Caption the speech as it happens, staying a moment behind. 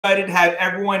Excited to have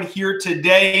everyone here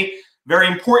today. Very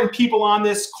important people on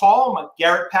this call.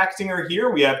 Garrett Paxinger here.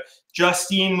 We have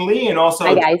Justine Lee and also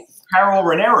Carol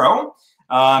Reinero.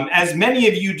 As many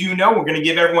of you do know, we're going to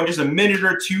give everyone just a minute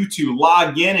or two to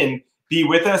log in and be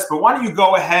with us. But why don't you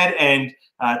go ahead and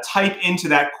type into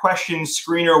that question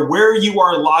screener where you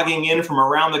are logging in from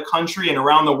around the country and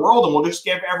around the world. And we'll just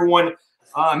give everyone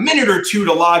a minute or two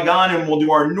to log on, and we'll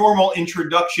do our normal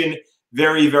introduction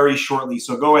very, very shortly.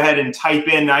 So go ahead and type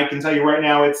in. I can tell you right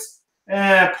now it's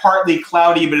partly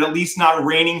cloudy, but at least not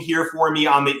raining here for me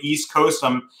on the East Coast.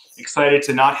 I'm excited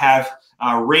to not have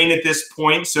rain at this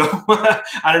point. So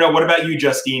I don't know. What about you,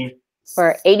 Justine?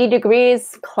 For 80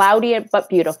 degrees, cloudy but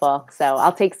beautiful. So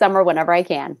I'll take summer whenever I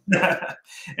can.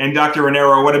 And Dr.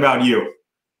 Reinero, what about you?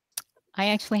 I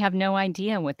actually have no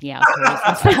idea what the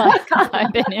outdoors is like.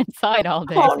 I've been inside all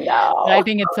day. Oh, no. But I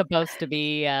think it's supposed to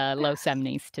be low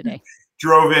 70s today.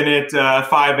 Drove in at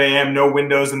 5 a.m., no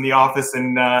windows in the office,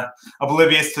 and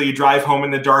oblivious till you drive home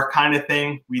in the dark kind of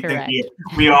thing. We Correct. think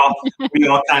we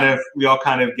all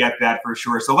kind of get that for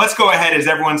sure. So let's go ahead as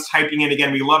everyone's typing in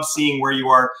again. We love seeing where you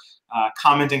are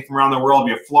commenting from around the world.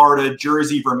 We have Florida,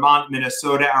 Jersey, Vermont,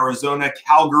 Minnesota, Arizona,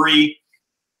 Calgary,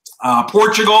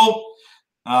 Portugal,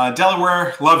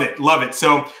 Delaware. Love it, love it.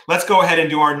 So let's go ahead and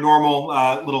do our normal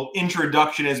little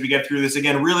introduction as we get through this.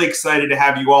 Again, really excited to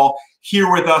have you all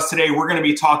here with us today. We're going to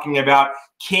be talking about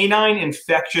canine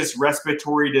infectious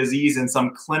respiratory disease and some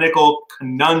clinical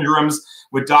conundrums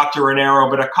with Dr. Reinero,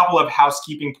 but a couple of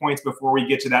housekeeping points before we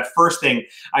get to that. First thing,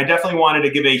 I definitely wanted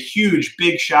to give a huge,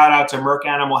 big shout out to Merck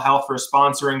Animal Health for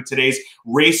sponsoring today's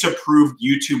race-approved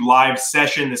YouTube live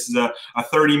session. This is a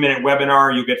 30-minute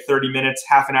webinar. You'll get 30 minutes,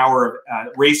 half an hour of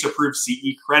race-approved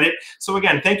CE credit. So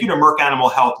again, thank you to Merck Animal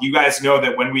Health. You guys know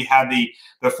that when we have the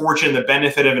fortune, the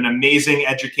benefit of an amazing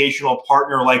educational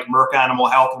partner like Merck Animal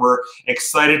Health, we're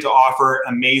excited to offer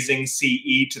amazing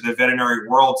CE to the veterinary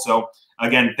world. So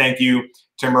again, thank you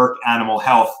to Merck Animal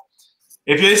Health.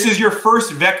 If this is your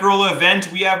first VETgirl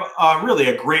event, we have really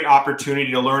a great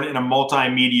opportunity to learn in a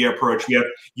multimedia approach. We have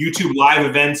YouTube live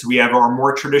events. We have our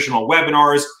more traditional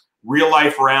webinars, real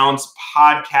life rounds,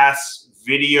 podcasts,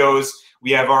 videos. We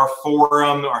have our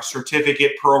forum, our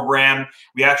certificate program.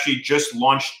 We actually just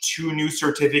launched 2 new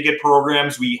certificate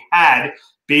programs. We had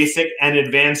basic and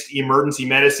advanced emergency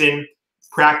medicine,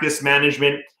 practice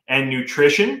management, and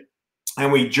nutrition.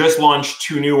 And we just launched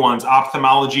 2 new ones,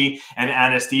 ophthalmology and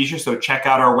anesthesia. So check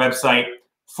out our website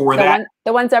for that.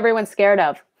 The ones everyone's scared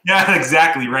of. Yeah,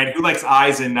 exactly, right? Who likes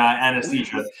eyes and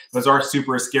anesthesia? Those are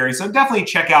super scary. So definitely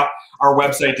check out our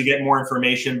website to get more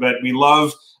information. But we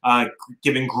love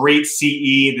giving great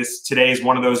CE. Today is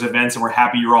one of those events, and we're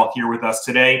happy you're all here with us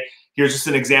today. Here's just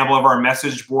an example of our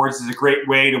message boards. This is a great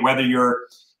way to, whether you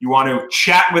want to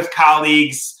chat with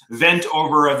colleagues, vent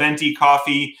over a venti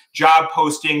coffee, job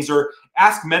postings, or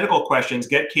ask medical questions,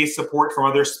 get case support from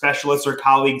other specialists or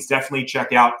colleagues, definitely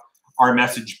check out our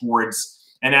message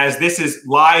boards. And as this is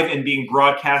live and being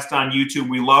broadcast on YouTube,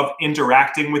 we love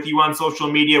interacting with you on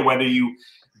social media, whether you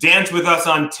dance with us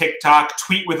on TikTok,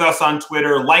 tweet with us on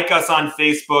Twitter, like us on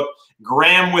Facebook,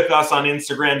 gram with us on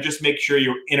Instagram. Just make sure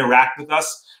you interact with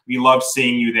us. We love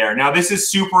seeing you there. Now, this is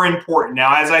super important.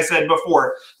 Now, as I said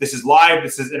before, this is live.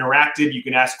 This is interactive. You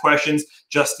can ask questions.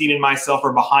 Justine and myself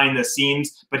are behind the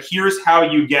scenes. But here's how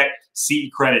you get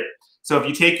CE credit. So if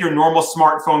you take your normal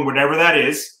smartphone, whatever that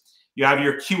is, you have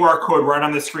your QR code right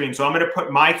on the screen. So I'm going to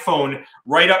put my phone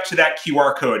right up to that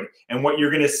QR code. And what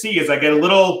you're going to see is I get a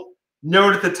little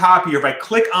note at the top here. If I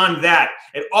click on that,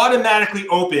 it automatically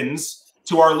opens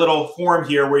to our little form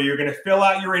here where you're going to fill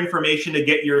out your information to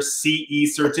get your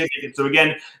CE certificate. So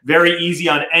again, very easy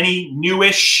on any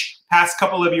newish past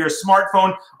couple of your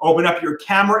smartphone. Open up your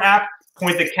camera app,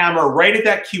 point the camera right at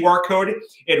that QR code.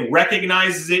 It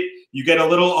recognizes it. You get a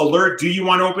little alert. Do you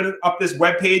want to open up this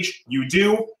web page? You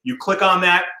do. You click on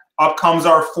that. Up comes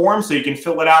our form so you can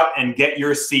fill it out and get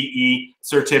your CE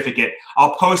certificate.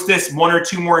 I'll post this 1 or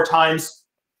 2 more times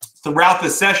throughout the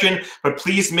session, but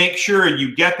please make sure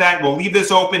you get that. We'll leave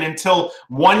this open until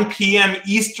 1 p.m.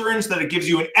 Eastern so that it gives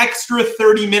you an extra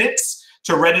 30 minutes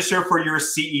to register for your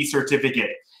CE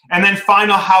certificate. And then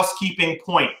final housekeeping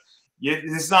point.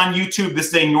 This is on YouTube. This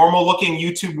is a normal looking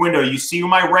YouTube window. You see where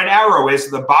my red arrow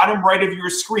is, the bottom right of your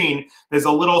screen, there's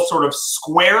a little sort of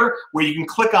square where you can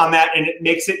click on that and it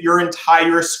makes it your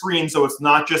entire screen. So it's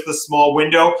not just a small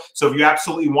window. So if you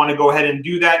absolutely want to go ahead and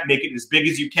do that, make it as big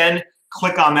as you can,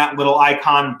 click on that little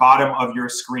icon bottom of your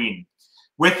screen.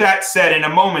 With that said, in a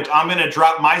moment, I'm going to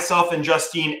drop myself and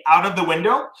Justine out of the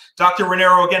window. Dr.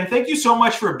 Reinero, again, thank you so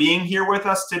much for being here with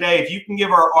us today. If you can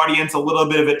give our audience a little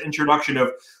bit of an introduction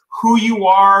of who you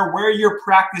are, where you're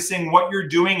practicing, what you're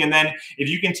doing, and then if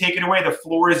you can take it away, the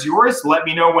floor is yours. Let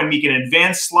me know when we can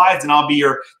advance slides, and I'll be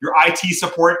your IT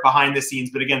support behind the scenes.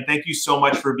 But again, thank you so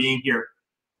much for being here.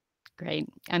 Great.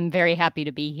 I'm very happy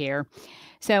to be here.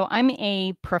 So I'm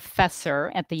a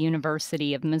professor at the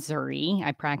University of Missouri.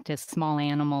 I practice small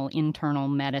animal internal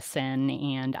medicine,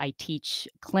 and I teach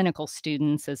clinical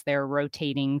students as they're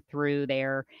rotating through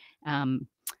their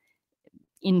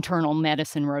internal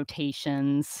medicine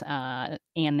rotations, and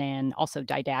then also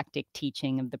didactic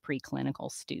teaching of the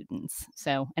preclinical students.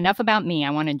 So enough about me. I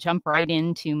want to jump right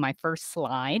into my first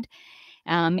slide.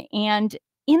 And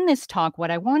in this talk, what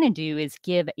I want to do is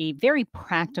give a very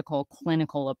practical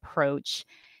clinical approach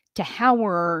to how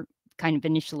we're kind of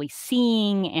initially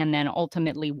seeing and then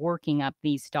ultimately working up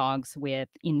these dogs with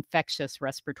infectious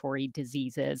respiratory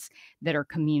diseases that are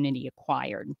community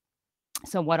acquired.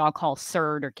 So what I'll call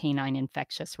CIRD, or Canine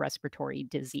Infectious Respiratory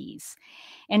Disease.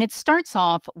 And it starts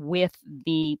off with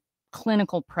the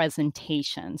clinical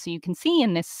presentation. So you can see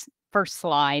in this first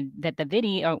slide that the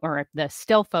video, or the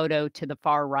still photo to the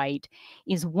far right,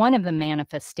 is one of the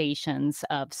manifestations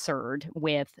of CIRD,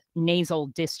 with nasal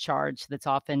discharge that's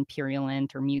often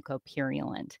purulent or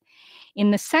mucopurulent. In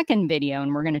the second video,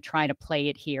 and we're going to try to play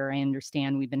it here, I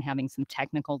understand we've been having some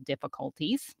technical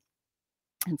difficulties.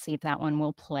 And see if that one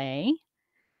will play.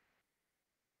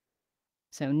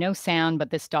 So no sound, but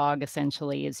this dog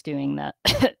essentially is doing the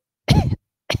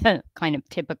kind of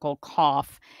typical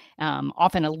cough,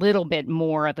 often a little bit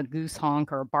more of a goose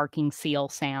honk or a barking seal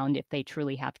sound if they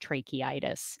truly have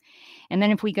tracheitis. And then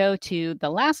if we go to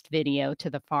the last video to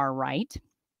the far right,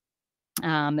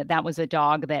 that was a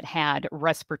dog that had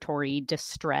respiratory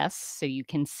distress. So you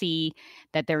can see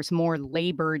that there's more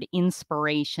labored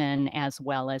inspiration as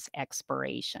well as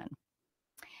expiration.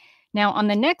 Now, on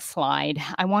the next slide,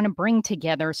 I want to bring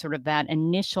together sort of that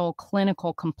initial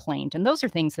clinical complaint. And those are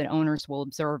things that owners will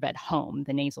observe at home: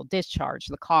 the nasal discharge,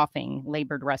 the coughing,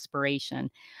 labored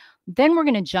respiration. Then we're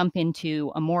going to jump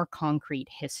into a more concrete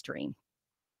history.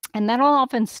 And that'll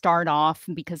often start off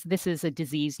because this is a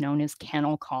disease known as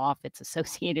kennel cough. It's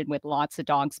associated with lots of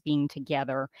dogs being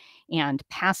together and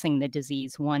passing the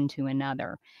disease one to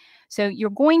another. So you're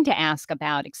going to ask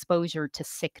about exposure to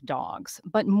sick dogs.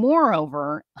 But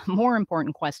moreover, a more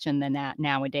important question than that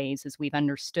nowadays, as we've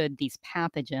understood these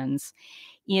pathogens,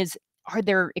 is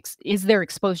there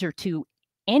exposure to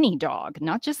any dog,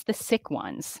 not just the sick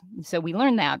ones? So we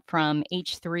learned that from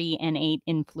H3N8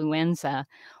 influenza,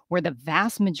 where the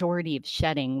vast majority of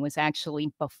shedding was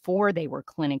actually before they were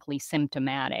clinically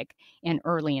symptomatic and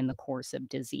early in the course of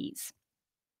disease.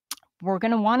 We're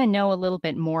going to want to know a little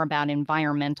bit more about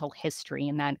environmental history,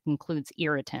 and that includes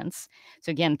irritants. So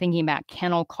again, thinking about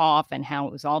kennel cough and how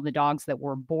it was all the dogs that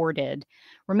were boarded.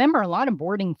 Remember, a lot of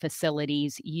boarding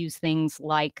facilities use things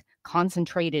like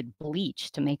concentrated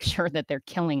bleach to make sure that they're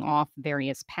killing off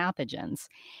various pathogens.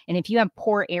 And if you have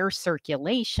poor air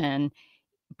circulation,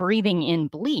 breathing in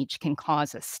bleach can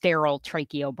cause a sterile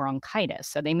tracheobronchitis.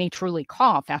 So they may truly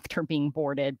cough after being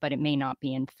boarded, but it may not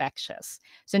be infectious.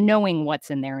 So knowing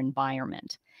what's in their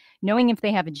environment. Knowing if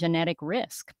they have a genetic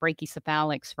risk.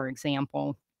 Brachycephalics, for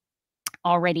example,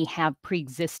 already have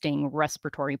pre-existing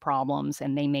respiratory problems,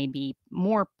 and they may be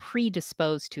more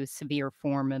predisposed to a severe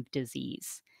form of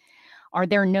disease. Are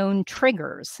there known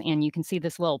triggers? And you can see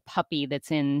this little puppy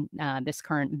that's in this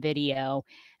current video.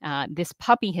 This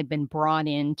puppy had been brought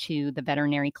into the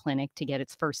veterinary clinic to get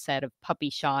its first set of puppy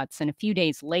shots. And a few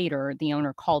days later, the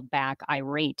owner called back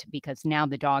irate because now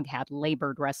the dog had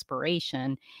labored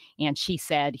respiration. And she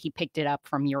said, he picked it up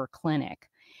from your clinic.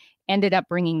 Ended up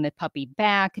bringing the puppy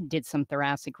back, did some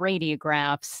thoracic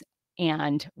radiographs.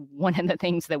 And one of the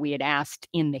things that we had asked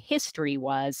in the history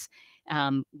was,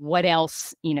 what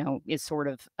else, is sort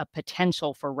of a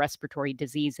potential for respiratory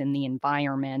disease in the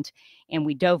environment. And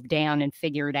we dove down and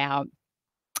figured out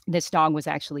this dog was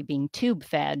actually being tube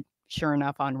fed. Sure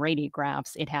enough, on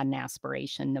radiographs, it had an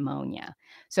aspiration pneumonia.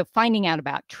 So finding out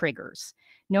about triggers,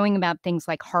 knowing about things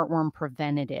like heartworm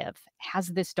preventative. Has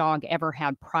this dog ever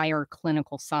had prior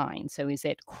clinical signs? So is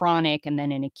it chronic and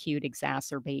then an acute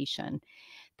exacerbation?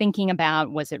 Thinking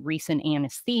about, was it recent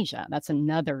anesthesia? That's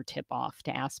another tip off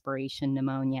to aspiration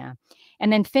pneumonia.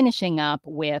 And then finishing up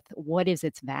with, what is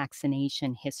its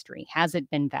vaccination history? Has it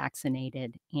been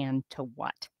vaccinated, and to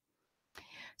what?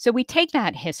 So we take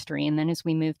that history, and then as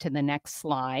we move to the next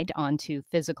slide onto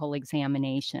physical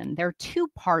examination, there are two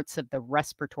parts of the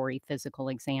respiratory physical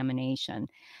examination.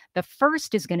 The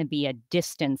first is going to be a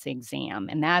distance exam,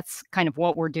 and that's kind of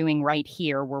what we're doing right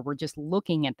here, where we're just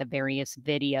looking at the various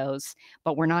videos,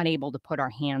 but we're not able to put our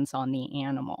hands on the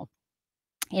animal.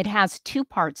 It has two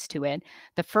parts to it.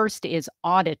 The first is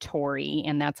auditory,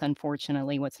 and that's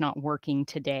unfortunately what's not working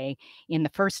today. In the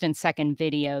first and second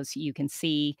videos, you can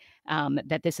see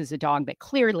that this is a dog that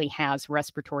clearly has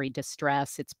respiratory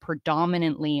distress. It's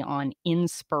predominantly on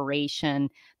inspiration.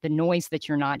 The noise that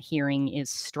you're not hearing is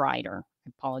stridor. I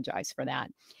apologize for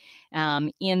that.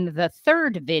 In the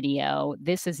third video,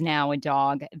 this is now a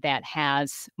dog that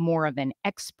has more of an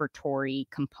expiratory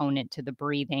component to the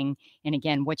breathing. And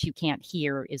again, what you can't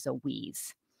hear is a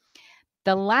wheeze.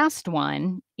 The last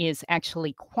one is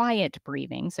actually quiet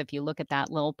breathing. So if you look at that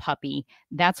little puppy,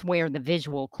 that's where the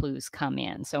visual clues come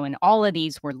in. So in all of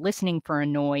these, we're listening for a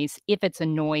noise. If it's a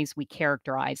noise, we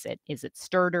characterize it. Is it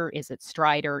stridor? Is it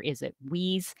stridor? Is it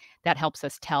wheeze? That helps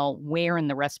us tell where in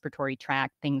the respiratory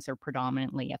tract things are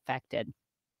predominantly affected.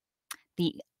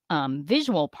 The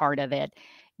visual part of it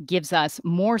gives us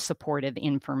more supportive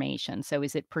information. So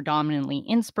is it predominantly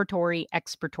inspiratory,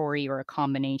 expiratory, or a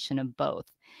combination of both?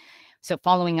 So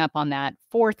following up on that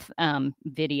fourth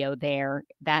video there,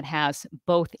 that has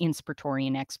both inspiratory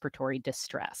and expiratory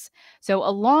distress. So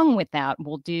along with that,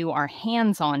 we'll do our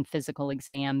hands-on physical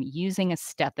exam using a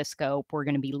stethoscope. We're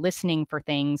going to be listening for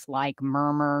things like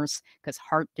murmurs, because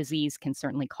heart disease can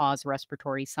certainly cause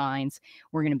respiratory signs.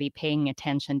 We're going to be paying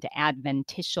attention to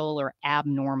adventitial or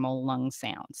abnormal lung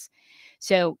sounds.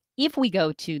 So if we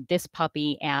go to this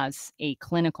puppy as a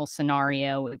clinical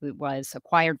scenario, it was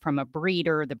acquired from a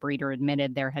breeder. The breeder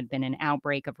admitted there had been an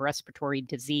outbreak of respiratory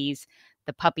disease.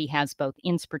 The puppy has both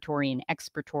inspiratory and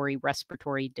expiratory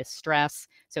respiratory distress.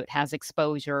 So it has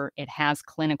exposure. It has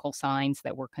clinical signs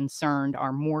that we're concerned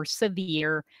are more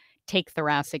severe. Take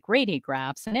thoracic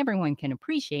radiographs, and everyone can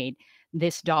appreciate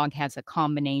this dog has a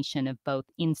combination of both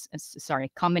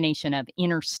combination of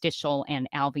interstitial and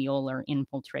alveolar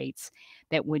infiltrates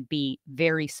that would be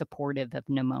very supportive of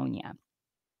pneumonia.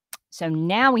 So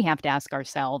now we have to ask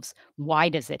ourselves, why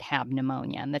does it have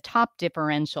pneumonia? And the top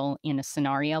differential in a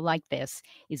scenario like this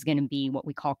is going to be what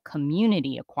we call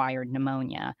community-acquired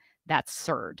pneumonia. That's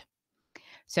CIRD.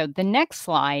 So the next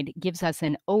slide gives us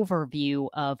an overview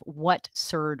of what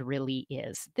CIRD really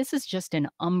is. This is just an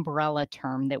umbrella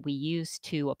term that we use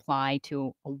to apply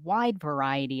to a wide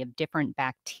variety of different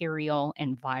bacterial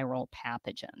and viral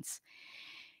pathogens.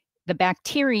 The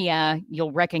bacteria,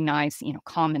 you'll recognize,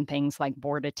 common things like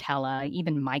Bordetella,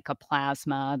 even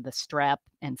Mycoplasma, the strep,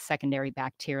 and secondary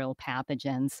bacterial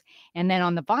pathogens. And then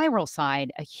on the viral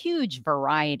side, a huge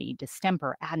variety,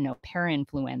 distemper, adeno,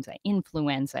 parainfluenza,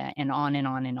 influenza, and on and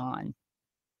on and on.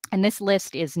 And this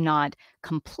list is not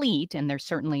complete, and there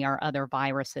certainly are other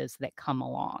viruses that come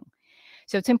along.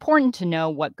 So it's important to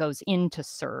know what goes into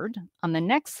CIRD. On the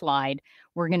next slide,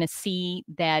 we're going to see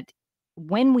that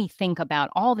when we think about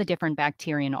all the different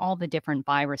bacteria and all the different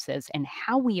viruses and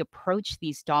how we approach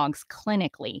these dogs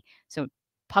clinically, so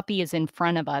puppy is in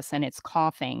front of us and it's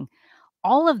coughing,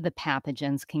 all of the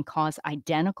pathogens can cause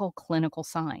identical clinical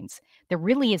signs. There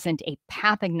really isn't a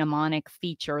pathognomonic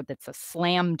feature that's a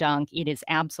slam dunk. It is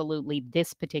absolutely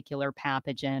this particular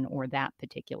pathogen or that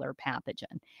particular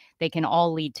pathogen. They can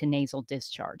all lead to nasal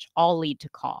discharge, all lead to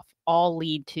cough, all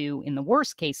lead to, in the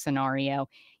worst case scenario,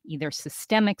 either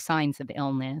systemic signs of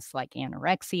illness like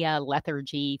anorexia,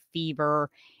 lethargy, fever,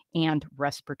 and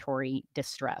respiratory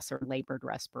distress or labored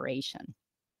respiration.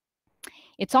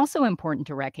 It's also important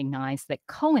to recognize that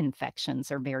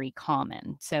co-infections are very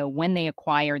common. So when they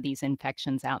acquire these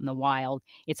infections out in the wild,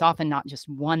 it's often not just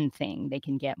one thing. They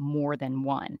can get more than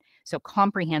one. So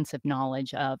comprehensive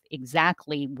knowledge of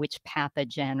exactly which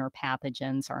pathogen or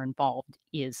pathogens are involved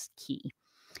is key.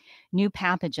 New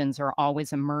pathogens are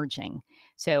always emerging.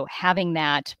 So having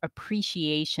that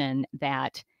appreciation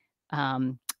that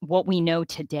what we know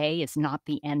today is not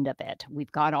the end of it.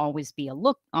 We've got to always be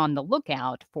on the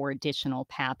lookout for additional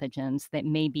pathogens that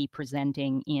may be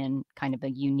presenting in kind of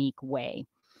a unique way.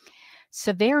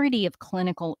 Severity of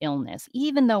clinical illness.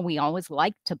 Even though we always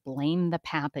like to blame the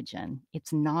pathogen,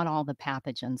 it's not all the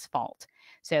pathogen's fault.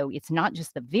 So it's not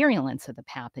just the virulence of the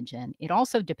pathogen. It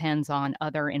also depends on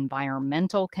other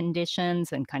environmental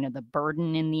conditions and kind of the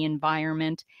burden in the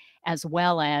environment, as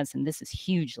well as, and this is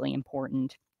hugely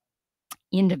important,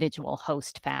 individual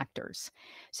host factors.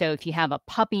 So if you have a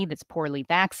puppy that's poorly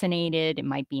vaccinated, it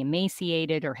might be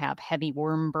emaciated or have heavy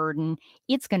worm burden,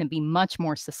 it's going to be much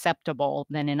more susceptible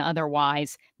than an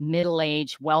otherwise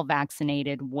middle-aged,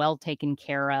 well-vaccinated, well taken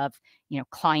care of,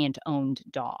 client-owned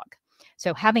dog.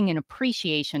 So having an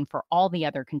appreciation for all the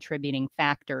other contributing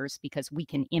factors because we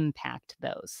can impact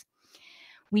those.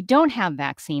 We don't have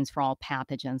vaccines for all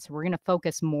pathogens, so we're going to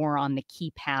focus more on the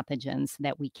key pathogens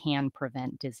that we can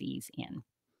prevent disease in.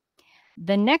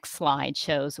 The next slide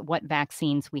shows what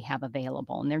vaccines we have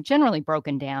available, and they're generally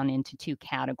broken down into two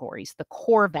categories: the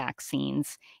core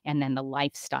vaccines and then the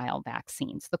lifestyle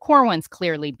vaccines. The core ones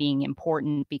clearly being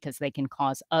important because they can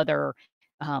cause other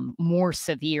more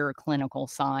severe clinical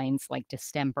signs like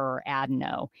distemper or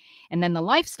adeno. And then the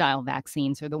lifestyle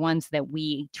vaccines are the ones that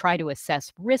we try to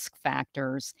assess risk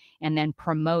factors and then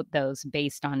promote those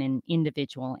based on an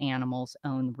individual animal's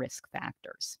own risk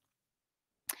factors.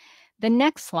 The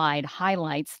next slide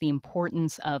highlights the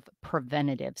importance of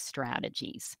preventative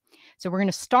strategies. So we're going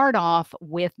to start off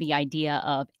with the idea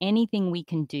of anything we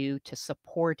can do to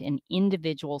support an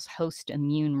individual's host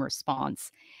immune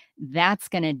response. That's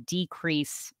going to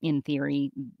decrease, in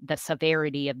theory, the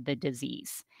severity of the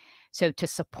disease. So to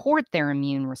support their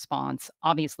immune response,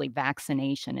 obviously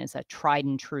vaccination is a tried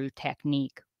and true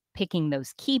technique, picking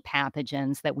those key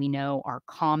pathogens that we know are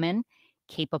common,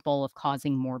 capable of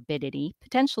causing morbidity,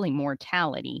 potentially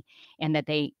mortality, and that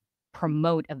they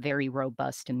promote a very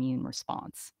robust immune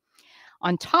response.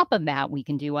 On top of that, we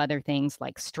can do other things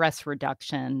like stress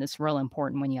reduction. This is real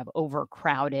important when you have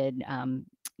overcrowded,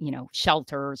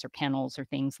 shelters or kennels or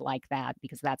things like that,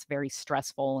 because that's very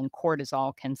stressful, and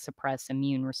cortisol can suppress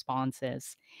immune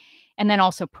responses. And then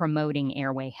also promoting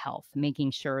airway health,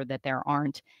 making sure that there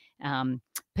aren't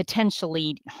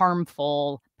potentially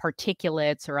harmful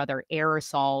particulates or other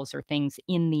aerosols or things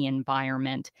in the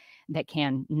environment that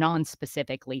can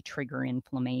non-specifically trigger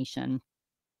inflammation.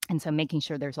 And so making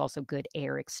sure there's also good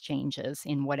air exchanges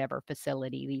in whatever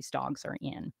facility these dogs are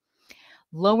in.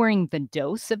 Lowering the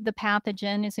dose of the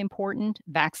pathogen is important.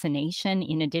 Vaccination,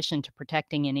 in addition to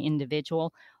protecting an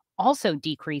individual, also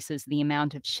decreases the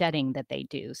amount of shedding that they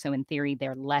do. So in theory,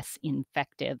 they're less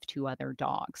infective to other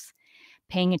dogs.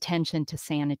 Paying attention to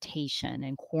sanitation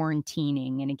and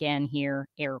quarantining, and again here,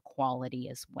 air quality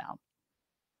as well.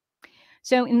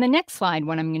 So in the next slide,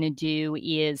 what I'm going to do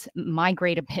is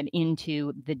migrate a bit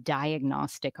into the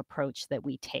diagnostic approach that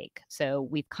we take. So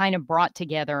we've kind of brought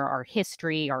together our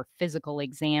history, our physical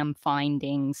exam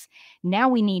findings. Now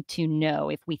we need to know,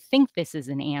 if we think this is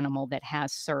an animal that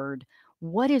has CIRD,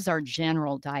 what is our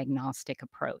general diagnostic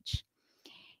approach?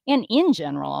 And in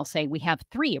general, I'll say we have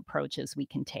three approaches we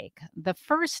can take. The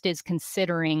first is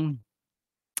considering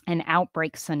an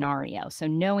outbreak scenario. So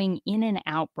knowing in an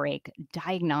outbreak,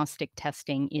 diagnostic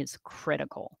testing is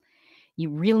critical. You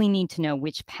really need to know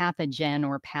which pathogen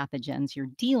or pathogens you're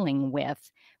dealing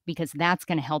with, because that's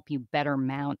going to help you better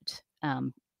mount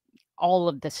all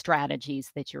of the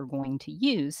strategies that you're going to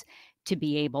use to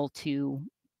be able to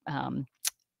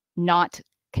not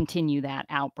continue that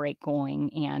outbreak going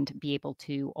and be able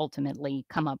to ultimately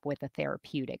come up with a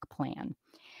therapeutic plan.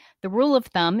 The rule of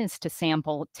thumb is to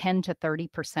sample 10 to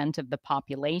 30% of the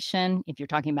population. If you're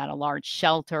talking about a large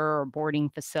shelter or boarding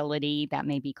facility, that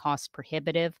may be cost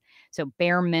prohibitive. So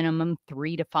bare minimum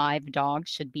 3 to 5 dogs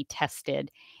should be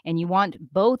tested. And you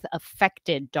want both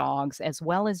affected dogs as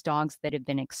well as dogs that have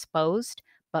been exposed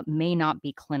but may not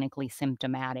be clinically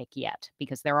symptomatic yet,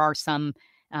 because there are some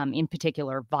in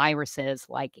particular viruses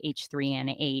like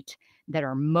H3N8 that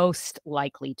are most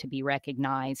likely to be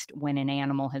recognized when an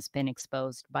animal has been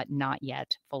exposed but not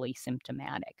yet fully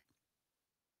symptomatic.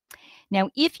 Now,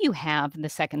 if you have the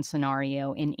second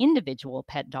scenario, an individual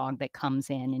pet dog that comes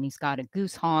in and he's got a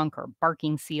goose honk or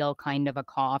barking seal kind of a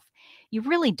cough, you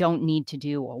really don't need to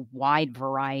do a wide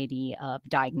variety of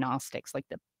diagnostics like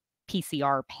the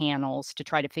PCR panels to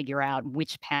try to figure out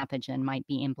which pathogen might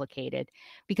be implicated,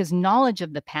 because knowledge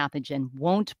of the pathogen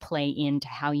won't play into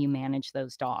how you manage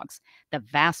those dogs. The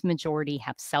vast majority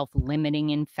have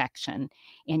self-limiting infection,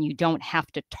 and you don't have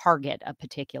to target a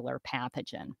particular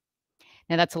pathogen.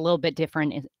 Now, that's a little bit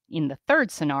different in the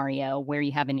third scenario, where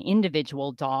you have an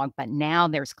individual dog, but now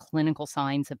there's clinical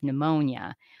signs of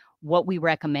pneumonia. What we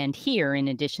recommend here, in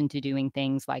addition to doing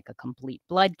things like a complete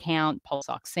blood count, pulse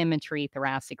oximetry,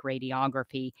 thoracic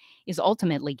radiography, is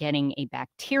ultimately getting a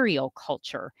bacterial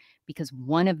culture, because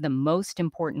one of the most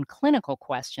important clinical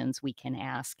questions we can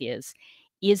ask is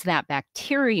that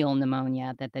bacterial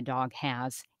pneumonia that the dog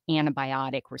has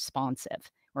antibiotic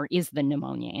responsive? Or is the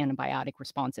pneumonia antibiotic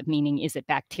responsive, meaning is it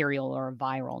bacterial or a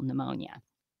viral pneumonia?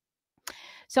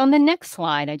 So on the next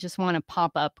slide, I just want to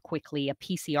pop up quickly a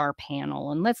PCR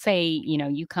panel. And let's say,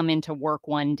 you come into work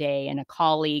one day and a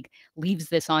colleague leaves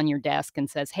this on your desk and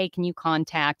says, hey, can you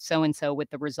contact so-and-so with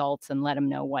the results and let them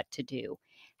know what to do?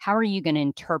 How are you going to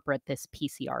interpret this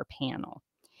PCR panel?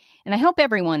 And I hope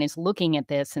everyone is looking at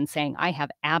this and saying, I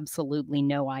have absolutely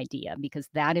no idea, because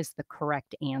that is the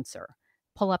correct answer.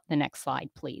 Pull up the next slide,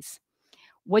 please.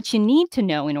 What you need to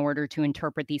know in order to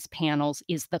interpret these panels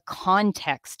is the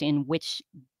context in which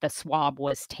the swab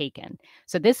was taken.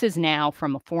 So this is now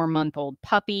from a 4-month-old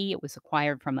puppy. It was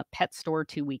acquired from a pet store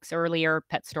 2 weeks earlier.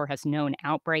 Pet store has known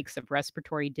outbreaks of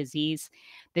respiratory disease.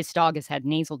 This dog has had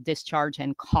nasal discharge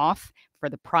and cough for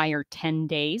the prior 10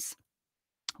 days.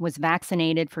 Was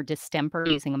vaccinated for distemper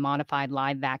using a modified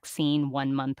live vaccine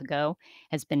 1 month ago,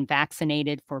 has been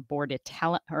vaccinated for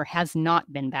Bordetella, or has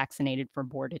not been vaccinated for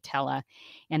Bordetella,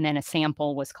 and then a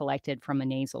sample was collected from a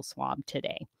nasal swab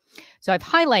today. So I've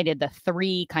highlighted the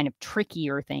 3 kind of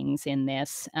trickier things in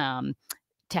this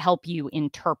to help you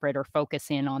interpret or focus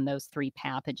in on those 3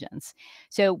 pathogens.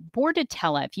 So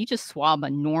Bordetella, if you just swab a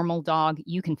normal dog,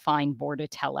 you can find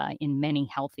Bordetella in many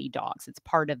healthy dogs. It's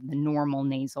part of the normal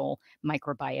nasal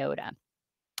microbiota.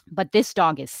 But this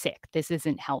dog is sick. This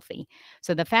isn't healthy.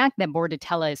 So the fact that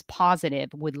Bordetella is positive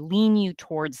would lean you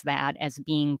towards that as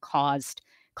being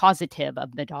causative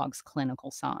of the dog's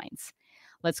clinical signs.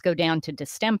 Let's go down to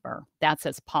distemper. That's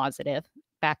as positive.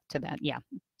 Back to that, yeah,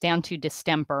 down to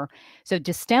distemper. So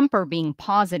distemper being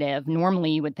positive, normally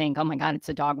you would think, oh my God, it's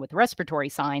a dog with respiratory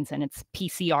signs and it's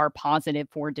PCR positive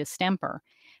for distemper.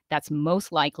 That's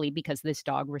most likely because this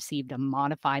dog received a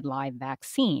modified live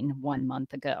vaccine 1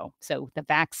 month ago. So the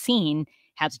vaccine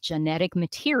has genetic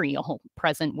material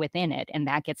present within it, and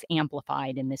that gets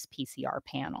amplified in this PCR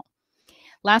panel.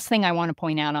 Last thing I want to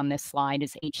point out on this slide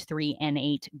is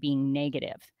H3N8 being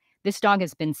negative. This dog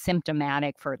has been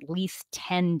symptomatic for at least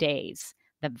 10 days.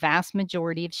 The vast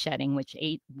majority of shedding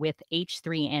with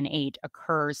H3N8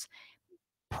 occurs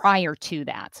prior to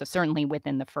that, so certainly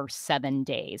within the first 7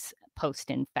 days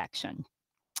post-infection.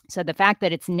 So the fact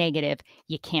that it's negative,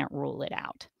 you can't rule it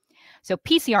out. So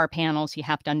PCR panels, you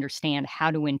have to understand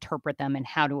how to interpret them and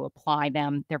how to apply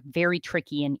them. They're very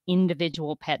tricky in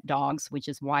individual pet dogs, which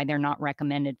is why they're not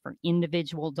recommended for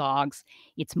individual dogs.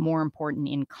 It's more important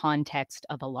in context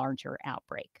of a larger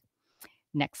outbreak.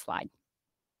 Next slide.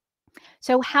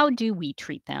 So how do we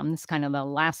treat them? This is kind of the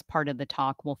last part of the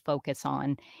talk we'll focus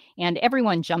on. And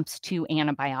everyone jumps to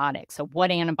antibiotics. So what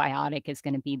antibiotic is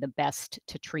going to be the best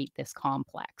to treat this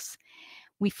complex?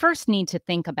 We first need to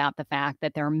think about the fact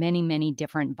that there are many, many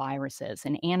different viruses,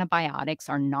 and antibiotics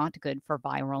are not good for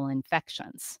viral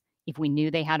infections. If we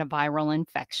knew they had a viral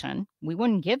infection, we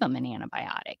wouldn't give them an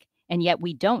antibiotic. And yet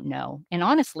we don't know. And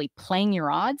honestly, playing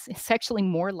your odds, it's actually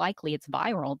more likely it's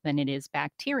viral than it is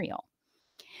bacterial.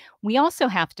 We also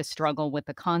have to struggle with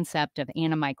the concept of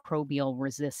antimicrobial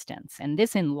resistance. And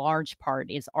this, in large part,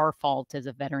 is our fault as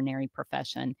a veterinary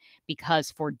profession,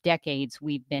 because for decades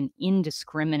we've been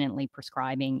indiscriminately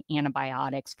prescribing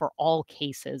antibiotics for all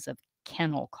cases of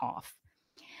kennel cough.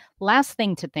 Last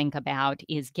thing to think about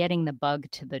is getting the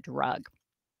bug to the drug.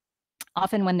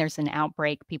 Often when there's an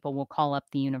outbreak, people will call up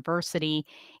the university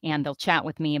and they'll chat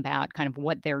with me about kind of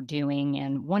what they're doing.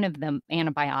 And one of the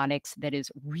antibiotics that is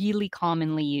really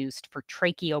commonly used for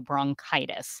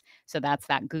tracheobronchitis, so that's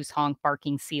that goose honk,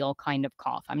 barking seal kind of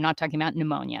cough. I'm not talking about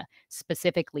pneumonia,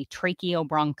 specifically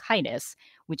tracheobronchitis,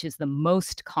 which is the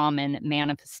most common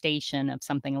manifestation of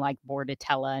something like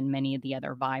Bordetella and many of the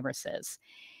other viruses.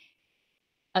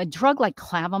 A drug like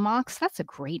Clavamox, that's a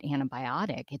great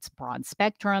antibiotic. It's broad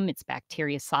spectrum, it's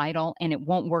bactericidal, and it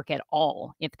won't work at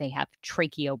all if they have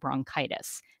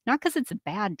tracheobronchitis. Not because it's a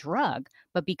bad drug,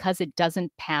 but because it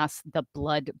doesn't pass the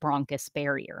blood-bronchus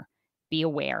barrier. Be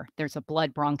aware, there's a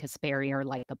blood-bronchus barrier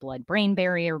like the blood-brain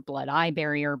barrier, blood-eye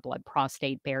barrier,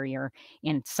 blood-prostate barrier,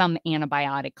 and some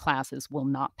antibiotic classes will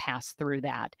not pass through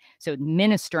that. So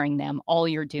administering them, all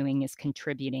you're doing is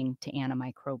contributing to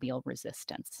antimicrobial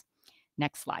resistance.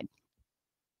 Next slide.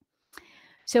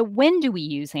 So when do we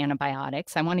use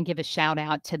antibiotics? I want to give a shout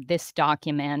out to this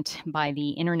document by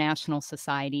the International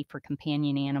Society for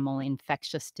Companion Animal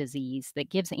Infectious Disease that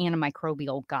gives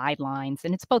antimicrobial guidelines,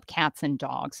 and it's both cats and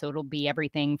dogs. So it'll be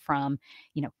everything from,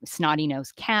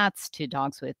 snotty-nosed cats to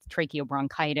dogs with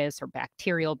tracheobronchitis or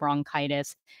bacterial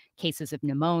bronchitis, cases of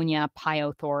pneumonia,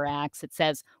 pyothorax. It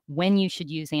says when you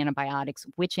should use antibiotics,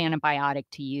 which antibiotic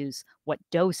to use, what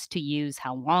dose to use,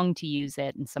 how long to use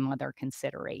it, and some other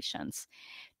considerations.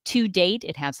 To date,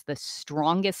 it has the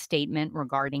strongest statement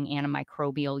regarding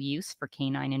antimicrobial use for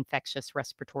canine infectious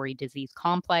respiratory disease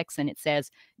complex, and it says,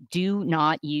 do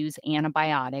not use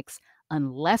antibiotics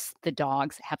unless the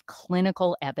dogs have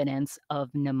clinical evidence of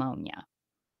pneumonia.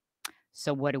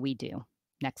 So what do we do?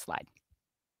 Next slide.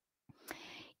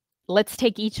 Let's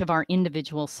take each of our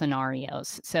individual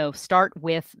scenarios. So start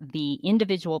with the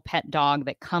individual pet dog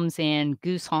that comes in,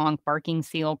 goose honk, barking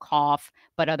seal, cough,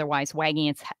 but otherwise wagging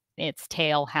its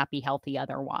tail happy, healthy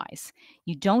otherwise.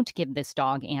 You don't give this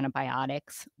dog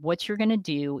antibiotics. What you're going to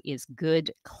do is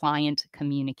good client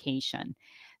communication.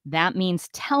 That means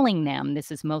telling them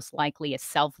this is most likely a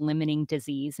self-limiting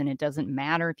disease, and it doesn't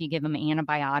matter if you give them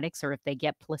antibiotics or if they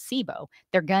get placebo.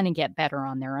 They're going to get better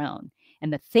on their own.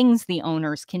 And the things the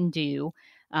owners can do,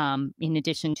 in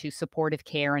addition to supportive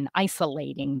care and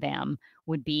isolating them,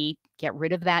 would be get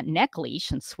rid of that neck leash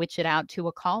and switch it out to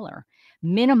a collar.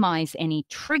 Minimize any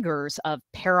triggers of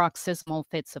paroxysmal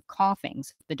fits of coughing.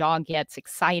 So if the dog gets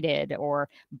excited or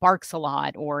barks a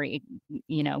lot, or it,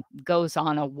 goes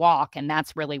on a walk, and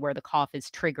that's really where the cough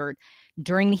is triggered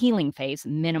during the healing phase,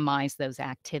 minimize those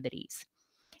activities.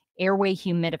 Airway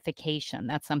humidification,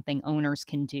 that's something owners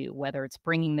can do, whether it's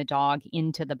bringing the dog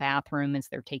into the bathroom as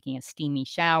they're taking a steamy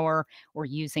shower or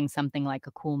using something like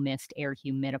a cool mist air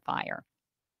humidifier.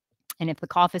 And if the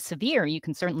cough is severe, you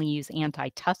can certainly use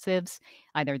antitussives,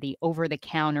 either the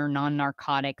over-the-counter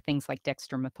non-narcotic, things like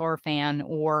dextromethorphan,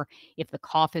 or if the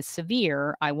cough is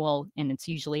severe, I will, and it's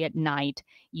usually at night,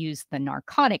 use the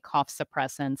narcotic cough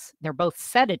suppressants. They're both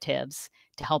sedatives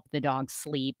to help the dog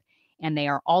sleep, and they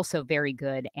are also very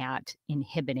good at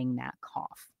inhibiting that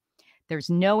cough. There's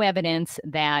no evidence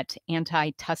that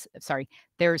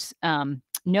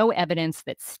no evidence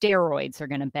that steroids are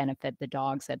going to benefit the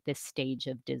dogs at this stage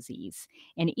of disease.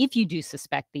 And if you do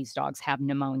suspect these dogs have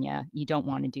pneumonia, you don't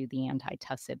want to do the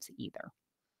antitussives either.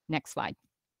 Next slide.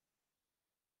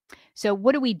 So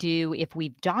what do we do if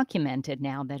we've documented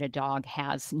now that a dog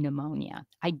has pneumonia?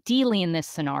 Ideally, in this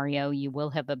scenario, you will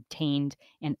have obtained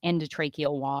an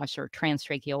endotracheal wash or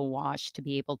transtracheal wash to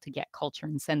be able to get culture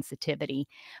and sensitivity.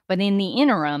 But in the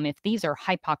interim, if these are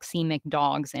hypoxemic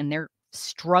dogs and they're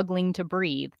struggling to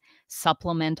breathe,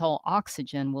 supplemental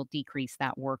oxygen will decrease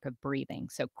that work of breathing.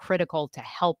 So critical to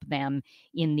help them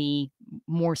in the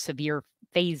more severe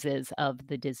phases of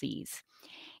the disease.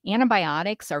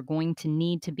 Antibiotics are going to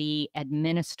need to be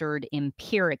administered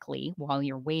empirically while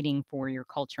you're waiting for your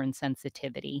culture and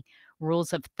sensitivity.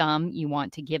 Rules of thumb, you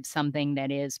want to give something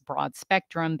that is broad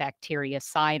spectrum,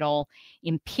 bactericidal.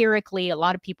 Empirically, a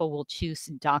lot of people will choose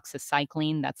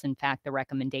doxycycline. That's in fact the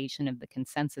recommendation of the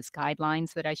consensus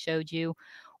guidelines that I showed you.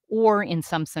 Or in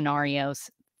some scenarios,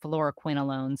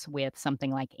 fluoroquinolones with something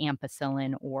like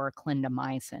ampicillin or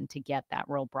clindamycin to get that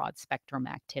real broad spectrum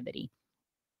activity.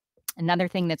 Another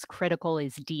thing that's critical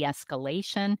is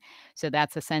de-escalation. So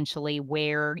that's essentially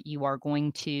where you are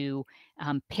going to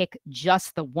pick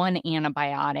just the one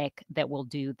antibiotic that will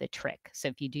do the trick. So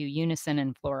if you do unison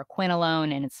and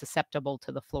fluoroquinolone and it's susceptible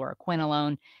to the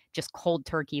fluoroquinolone, just cold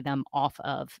turkey them off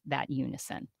of that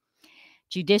unison.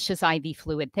 Judicious IV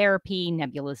fluid therapy,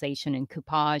 nebulization and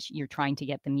coupage, you're trying to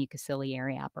get the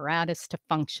mucociliary apparatus to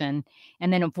function,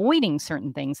 and then avoiding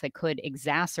certain things that could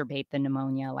exacerbate the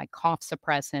pneumonia, like cough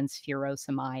suppressants,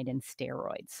 furosemide, and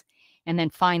steroids. And then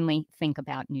finally, think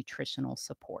about nutritional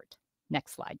support.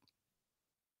 Next slide.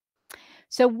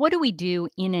 So what do we do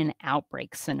in an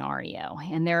outbreak scenario?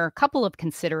 And there are a couple of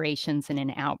considerations in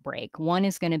an outbreak. One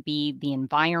is going to be the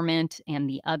environment, and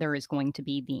the other is going to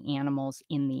be the animals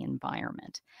in the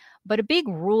environment. But a big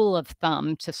rule of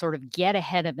thumb to sort of get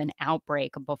ahead of an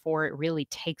outbreak before it really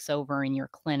takes over in your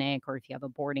clinic, or if you have a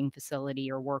boarding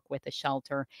facility or work with a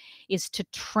shelter, is to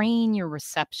train your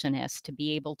receptionist to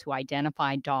be able to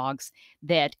identify dogs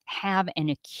that have an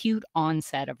acute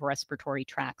onset of respiratory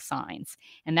tract signs.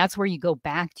 And that's where you go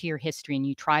back to your history and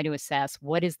you try to assess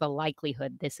what is the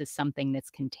likelihood this is something that's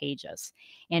contagious.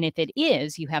 And if it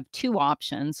is, you have two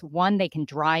options. One, they can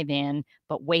drive in,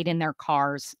 but wait in their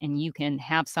cars, and you can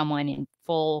have someone in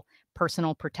full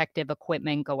personal protective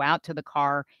equipment go out to the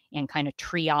car and kind of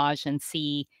triage and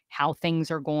see how things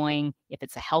are going. If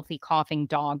it's a healthy coughing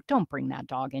dog, don't bring that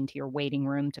dog into your waiting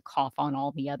room to cough on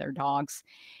all the other dogs.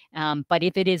 But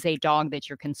if it is a dog that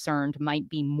you're concerned might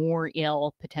be more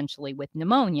ill, potentially with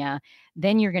pneumonia,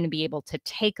 then you're going to be able to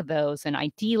take those, and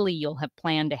ideally you'll have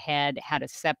planned ahead, had a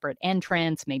separate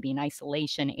entrance, maybe an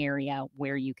isolation area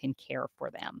where you can care for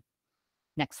them.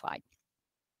 Next slide.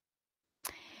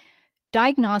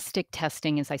 Diagnostic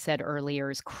testing, as I said earlier,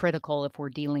 is critical if we're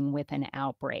dealing with an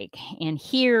outbreak. And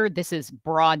here, this is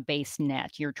broad-based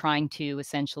net. You're trying to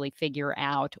essentially figure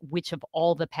out which of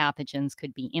all the pathogens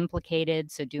could be implicated.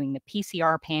 So doing the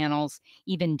PCR panels,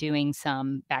 even doing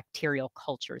some bacterial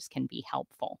cultures can be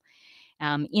helpful.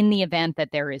 In the event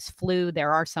that there is flu,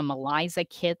 there are some ELISA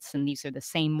kits, and these are the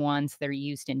same ones that are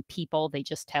used in people. They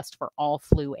just test for all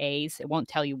flu A's. It won't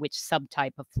tell you which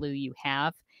subtype of flu you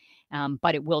have.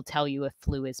 But it will tell you if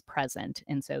flu is present.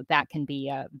 And so that can be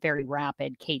a very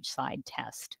rapid cage-side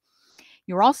test.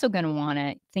 You're also going to want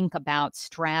to think about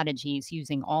strategies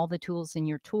using all the tools in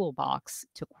your toolbox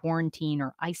to quarantine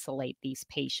or isolate these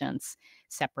patients.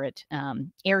 Separate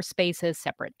air spaces,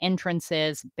 separate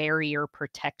entrances, barrier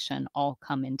protection all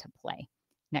come into play.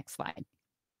 Next slide.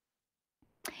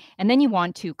 And then you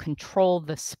want to control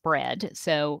the spread.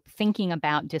 So thinking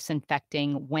about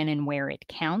disinfecting when and where it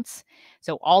counts.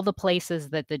 So all the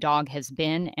places that the dog has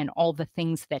been and all the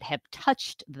things that have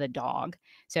touched the dog.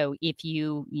 So if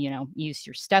you use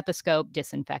your stethoscope,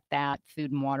 disinfect that.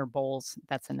 Food and water bowls,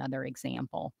 that's another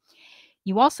example.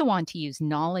 You also want to use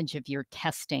knowledge of your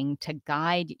testing to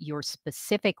guide your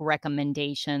specific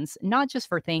recommendations, not just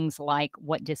for things like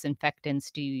what disinfectants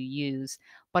do you use,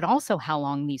 but also how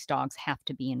long these dogs have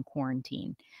to be in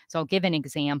quarantine. So I'll give an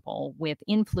example. With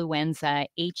influenza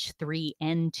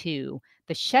H3N2,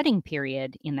 the shedding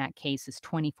period in that case is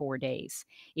 24 days.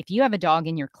 If you have a dog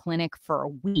in your clinic for a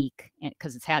week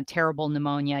because it's had terrible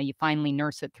pneumonia, you finally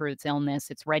nurse it through its illness,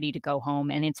 it's ready to go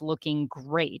home, and it's looking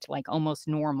great, like almost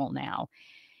normal now.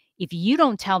 If you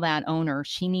don't tell that owner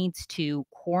she needs to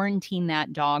quarantine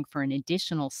that dog for an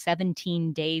additional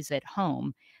 17 days at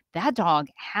home, that dog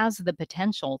has the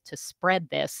potential to spread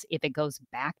this if it goes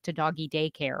back to doggy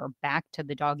daycare or back to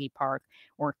the doggy park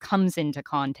or comes into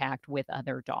contact with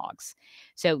other dogs.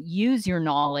 So use your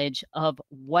knowledge of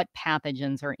what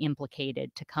pathogens are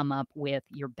implicated to come up with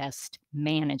your best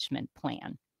management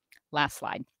plan. Last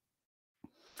slide.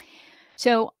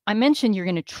 So I mentioned you're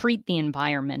going to treat the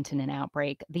environment in an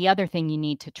outbreak. The other thing you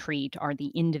need to treat are the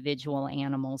individual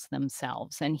animals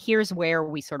themselves. And here's where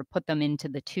we sort of put them into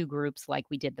the two groups like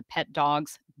we did the pet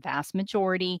dogs. Vast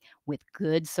majority with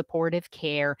good supportive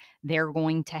care, they're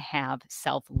going to have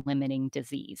self-limiting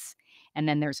disease. And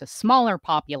then there's a smaller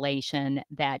population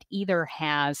that either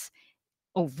has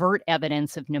overt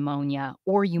evidence of pneumonia,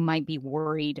 or you might be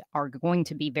worried are going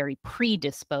to be very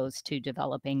predisposed to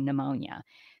developing pneumonia.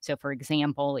 So for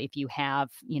example, if you have,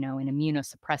 an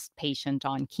immunosuppressed patient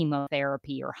on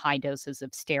chemotherapy or high doses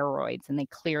of steroids, and they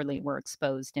clearly were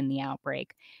exposed in the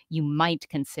outbreak, you might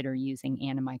consider using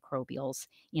antimicrobials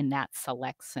in that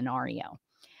select scenario.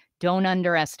 Don't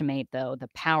underestimate, though, the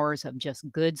powers of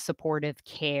just good supportive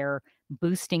care,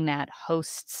 boosting that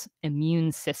host's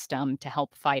immune system to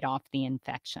help fight off the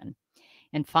infection.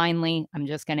 And finally, I'm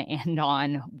just going to end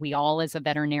on, we all as a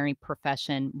veterinary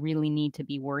profession really need to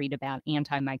be worried about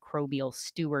antimicrobial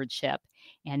stewardship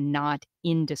and not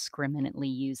indiscriminately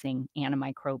using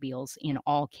antimicrobials in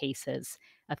all cases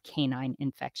of canine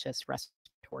infectious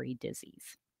respiratory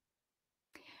disease.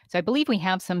 So I believe we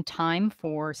have some time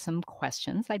for some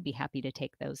questions. I'd be happy to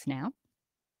take those now.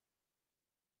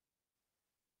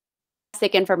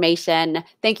 Information.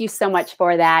 Thank you so much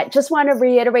for that. Just want to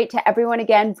reiterate to everyone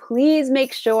again, please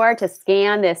make sure to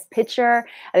scan this picture,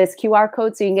 this QR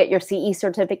code so you can get your CE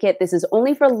certificate. This is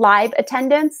only for live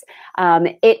attendance.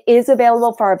 It is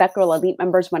available for our VETgirl Elite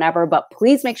members whenever, but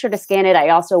please make sure to scan it. I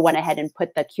also went ahead and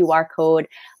put the QR code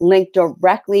link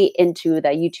directly into the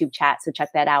YouTube chat, so check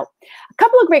that out. A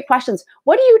couple of great questions.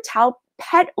 What do you tell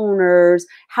pet owners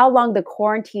how long the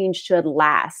quarantine should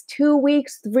last? 2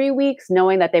 weeks, 3 weeks,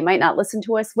 knowing that they might not listen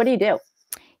to us? What do you do?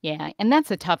 Yeah, and that's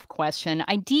a tough question.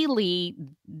 Ideally,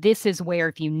 this is where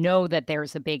if you know that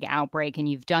there's a big outbreak and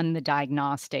you've done the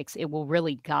diagnostics, it will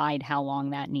really guide how long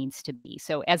that needs to be.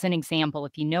 So as an example,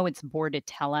 if you know it's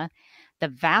Bordetella, the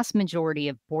vast majority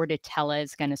of Bordetella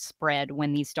is going to spread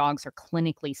when these dogs are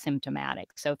clinically symptomatic.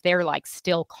 So if they're like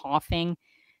still coughing,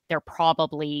 they're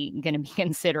probably going to be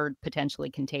considered potentially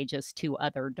contagious to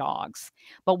other dogs.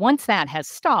 But once that has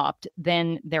stopped,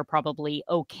 then they're probably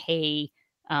okay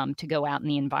to go out in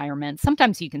the environment.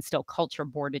 Sometimes you can still culture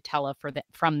Bordetella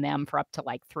from them for up to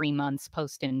like 3 months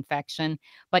post-infection,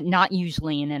 but not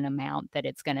usually in an amount that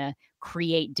it's going to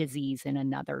create disease in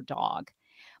another dog.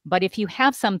 But if you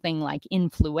have something like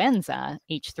influenza,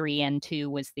 H3N2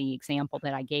 was the example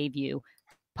that I gave you,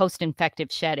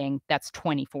 post-infective shedding, that's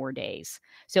 24 days.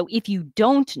 So if you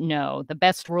don't know, the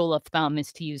best rule of thumb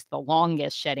is to use the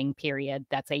longest shedding period,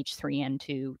 that's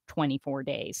H3N2, 24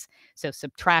 days. So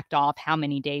subtract off how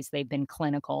many days they've been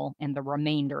clinical, and the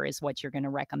remainder is what you're going to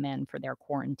recommend for their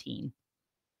quarantine.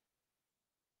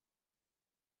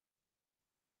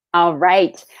 All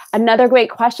right. Another great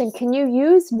question. Can you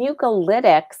use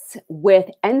mucolytics with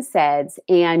NSAIDs?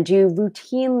 And do you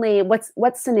routinely,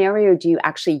 what scenario do you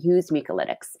actually use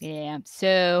mucolytics? Yeah,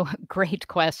 so great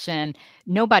question.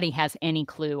 Nobody has any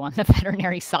clue on the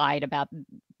veterinary side about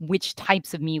which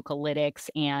types of mucolytics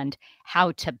and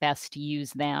how to best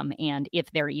use them and if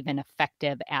they're even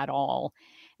effective at all.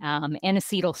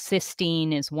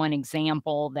 N-acetylcysteine is one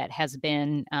example that has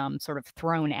been sort of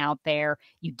thrown out there.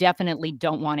 You definitely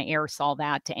don't want to aerosol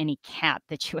that to any cat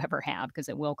that you ever have because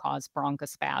it will cause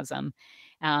bronchospasm.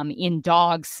 In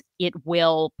dogs, it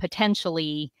will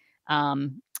potentially,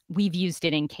 we've used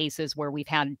it in cases where we've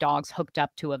had dogs hooked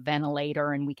up to a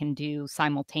ventilator and we can do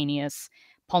simultaneous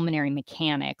pulmonary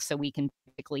mechanics, so we can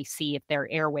typically see if their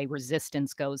airway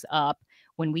resistance goes up.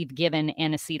 When we've given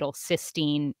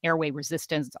N-acetylcysteine, airway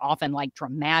resistance often like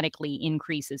dramatically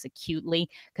increases acutely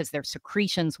because their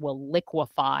secretions will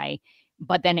liquefy,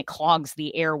 but then it clogs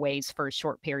the airways for a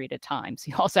short period of time. So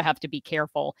you also have to be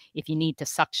careful if you need to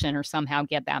suction or somehow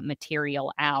get that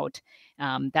material out.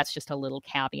 That's just a little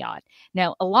caveat.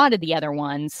 Now, a lot of the other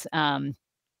ones,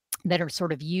 that are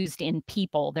sort of used in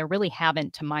people, there really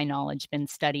haven't, to my knowledge, been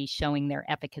studies showing their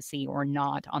efficacy or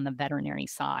not on the veterinary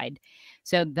side.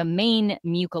 So the main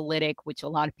mucolytic, which a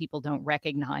lot of people don't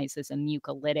recognize as a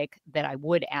mucolytic that I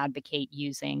would advocate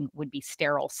using, would be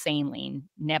sterile saline,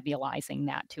 nebulizing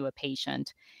that to a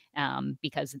patient,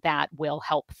 because that will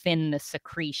help thin the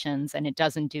secretions, and it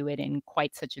doesn't do it in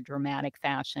quite such a dramatic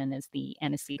fashion as the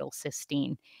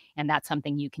N-acetylcysteine. And that's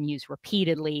something you can use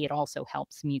repeatedly. It also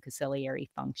helps mucociliary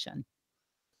function.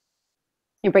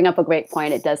 You bring up a great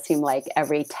point. It does seem like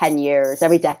every 10 years,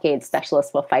 every decade,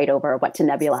 specialists will fight over what to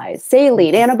nebulize.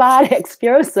 Saline, antibiotics,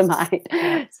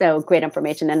 furosemide. So great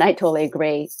information. And I totally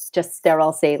agree. Just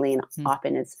sterile saline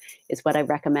often is what I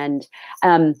recommend.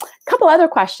 Couple other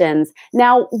questions.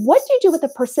 Now, what do you do with a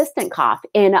persistent cough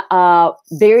in a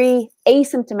very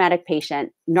asymptomatic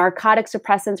patient? Narcotic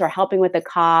suppressants are helping with the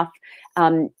cough.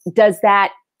 Does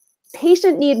that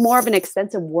patient need more of an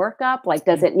extensive workup? Like,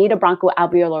 does it need a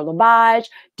bronchoalveolar lavage?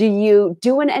 Do you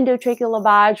do an endotracheal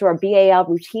lavage or a BAL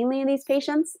routinely in these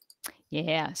patients?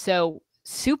 Yeah, so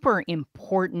super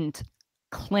important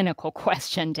clinical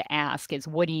question to ask is,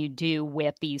 what do you do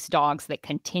with these dogs that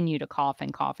continue to cough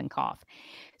and cough and cough?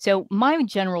 So my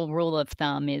general rule of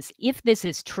thumb is, if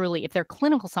their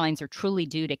clinical signs are truly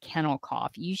due to kennel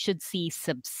cough, you should see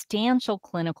substantial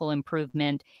clinical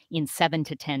improvement in 7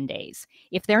 to 10 days.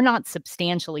 If they're not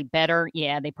substantially better,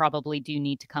 yeah, they probably do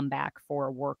need to come back for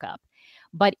a workup.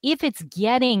 But if it's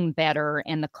getting better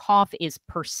and the cough is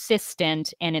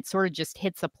persistent and it sort of just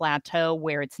hits a plateau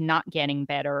where it's not getting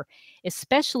better,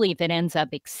 especially if it ends up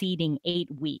exceeding 8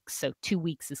 weeks. So 2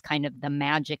 weeks is kind of the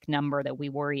magic number that we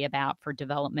worry about for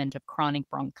development of chronic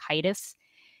bronchitis.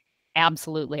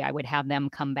 Absolutely, I would have them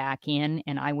come back in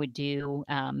and I would do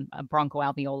a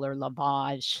bronchoalveolar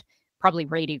lavage, probably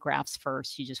radiographs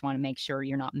first. You just want to make sure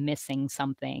you're not missing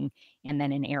something, and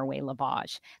then an airway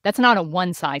lavage. That's not a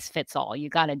one size fits all. You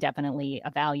got to definitely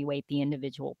evaluate the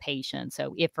individual patient.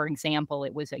 So if, for example,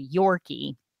 it was a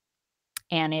Yorkie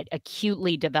and it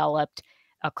acutely developed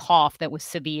a cough that was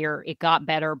severe, it got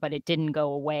better, but it didn't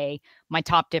go away, my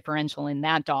top differential in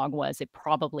that dog was it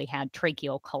probably had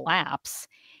tracheal collapse.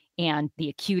 And the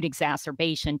acute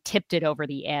exacerbation tipped it over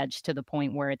the edge to the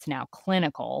point where it's now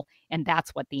clinical. And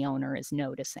that's what the owner is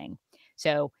noticing.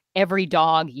 So every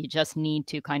dog you just need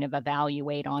to kind of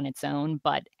evaluate on its own.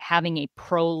 But having a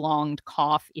prolonged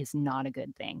cough is not a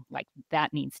good thing. Like,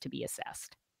 that needs to be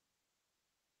assessed.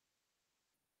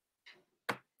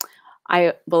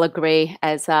 I will agree.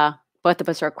 As both of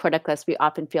us are criticalists, we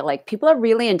often feel like people are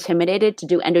really intimidated to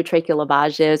do endotracheal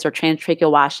lavages or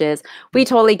transtracheal washes. We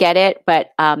totally get it, but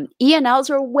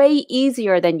ENLs are way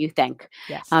easier than you think.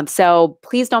 Yes. So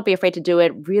please don't be afraid to do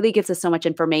it. Really gives us so much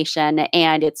information,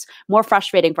 and it's more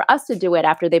frustrating for us to do it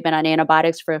after they've been on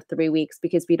antibiotics for 3 weeks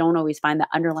because we don't always find the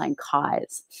underlying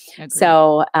cause. Agreed.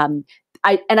 So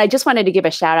I just wanted to give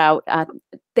a shout out.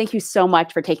 Thank you so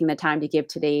much for taking the time to give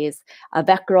today's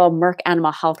VETgirl Merck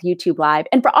Animal Health YouTube Live.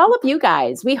 And for all of you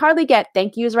guys, we hardly get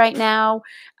thank yous right now.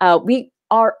 We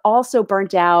are also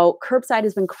burnt out. Curbside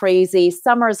has been crazy.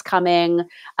 Summer's coming.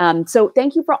 So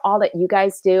thank you for all that you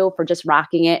guys do, for just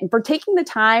rocking it, and for taking the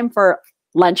time for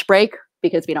lunch break,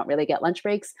 because we don't really get lunch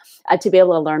breaks, to be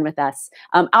able to learn with us.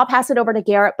 I'll pass it over to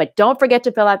Garrett, but don't forget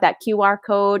to fill out that QR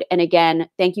code. And again,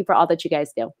 thank you for all that you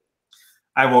guys do.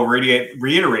 I will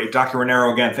reiterate, Dr.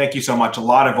 Reinero, again, thank you so much. A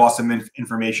lot of awesome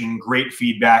information, great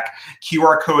feedback.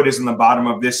 QR code is in the bottom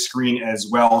of this screen as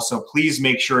well. So please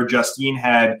make sure Justine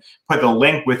had put the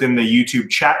link within the YouTube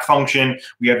chat function.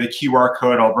 We have the QR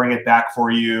code. I'll bring it back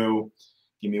for you.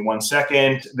 Give me 1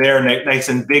 second. There, nice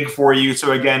and big for you.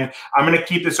 So again, I'm going to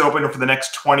keep this open for the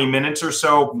next 20 minutes or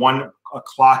so. One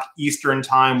o'clock Eastern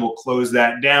time, we'll close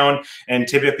that down. And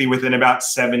typically within about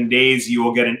 7 days, you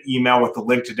will get an email with the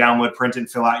link to download, print, and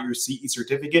fill out your CE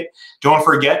certificate. Don't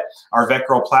forget, our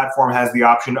VETgirl platform has the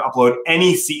option to upload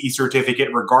any CE certificate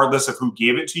regardless of who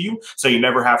gave it to you. So you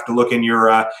never have to look in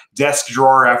your desk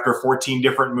drawer after 14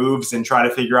 different moves and try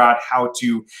to figure out how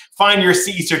to find your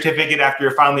CE certificate after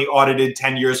you're finally audited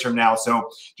 10 years from now. So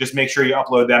just make sure you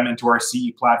upload them into our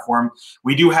CE platform.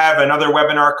 We do have another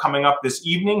webinar coming up this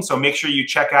evening, so make sure you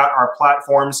check out our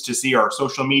platforms to see our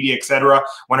social media, etc.,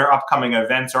 when our upcoming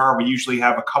events are. We usually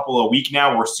have a couple a week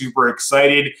now. We're super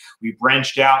excited. We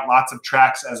branched out lots of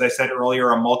tracks, as I said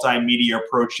earlier, a multimedia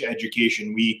approach to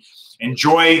education. We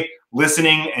enjoy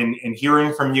listening and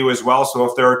hearing from you as well. So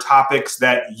if there are topics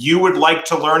that you would like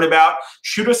to learn about,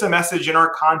 shoot us a message in our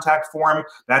contact form.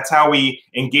 That's how we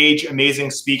engage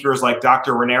amazing speakers like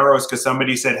Dr. Reinero, because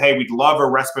somebody said, hey, we'd love a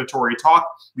respiratory talk.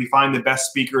 We find the best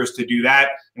speakers to do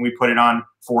that, and we put it on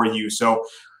for you. So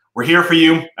we're here for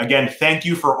you. Again, thank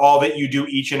you for all that you do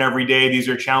each and every day. These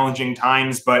are challenging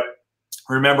times, but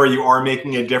remember, you are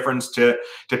making a difference to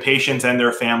patients and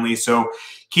their families. So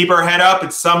keep our head up.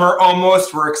 It's summer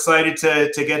almost. We're excited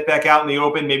to get back out in the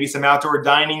open, maybe some outdoor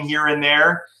dining here and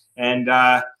there. And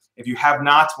if you have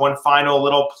not, one final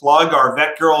little plug, our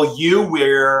VETgirl U,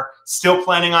 we're still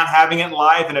planning on having it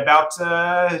live in about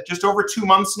just over 2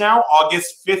 months now,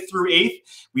 August 5th through 8th.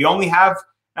 We only have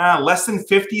less than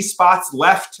 50 spots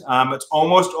left. It's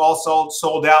almost all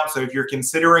sold out. So if you're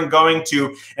considering going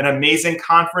to an amazing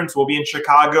conference, we'll be in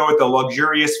Chicago at the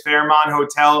luxurious Fairmont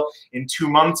Hotel in 2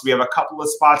 months. We have a couple of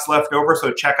spots left over.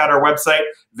 So check out our website,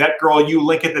 VETgirl U,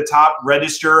 link at the top,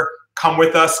 register, come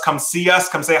with us, come see us,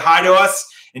 come say hi to us,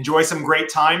 enjoy some great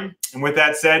time. And with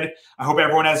that said, I hope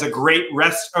everyone has a great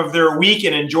rest of their week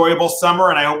and enjoyable summer.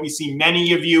 And I hope we see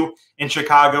many of you in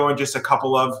Chicago in just a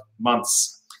couple of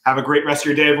months. Have a great rest of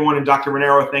your day, everyone. And Dr.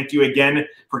 Reinero, thank you again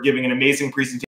for giving an amazing presentation.